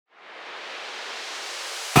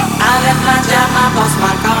left my job, my boss,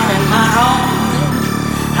 my car, and my home.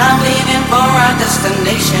 I'm leaving for a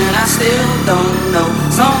destination I still don't know.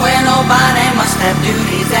 Somewhere nobody must have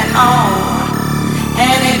duties at all.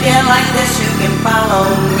 And if you like this, you can follow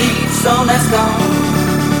me. So let's go,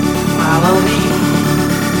 follow me,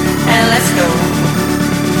 and let's go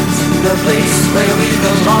to the place where we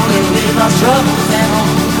belong and leave our troubles at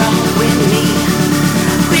home. Come with me.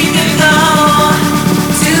 We can go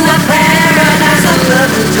to a paradise of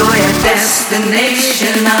love and joy, a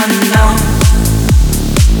destination unknown.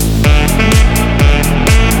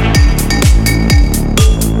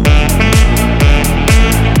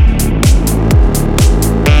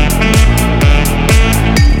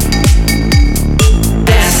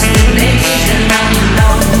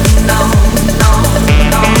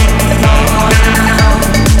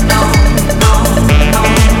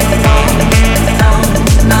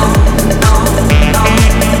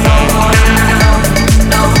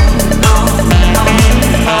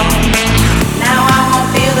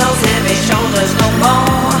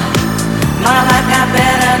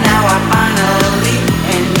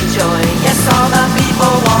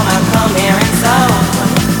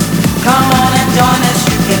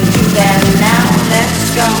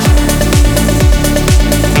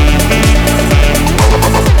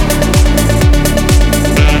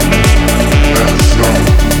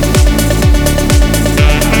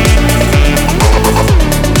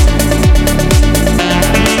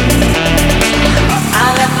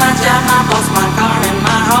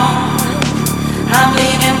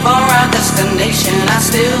 I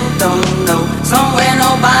still don't know. Somewhere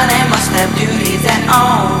nobody must have duties at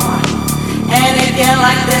all. And if you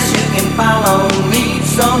like this, you can follow me.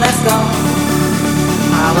 So let's go,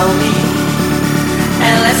 follow me,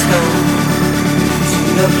 and let's go to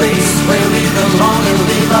the place where we belong and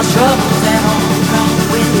leave our troubles at home. Come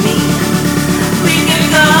with me. We can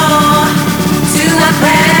go to a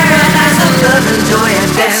paradise of love and joy, a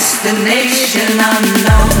destination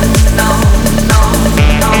unknown.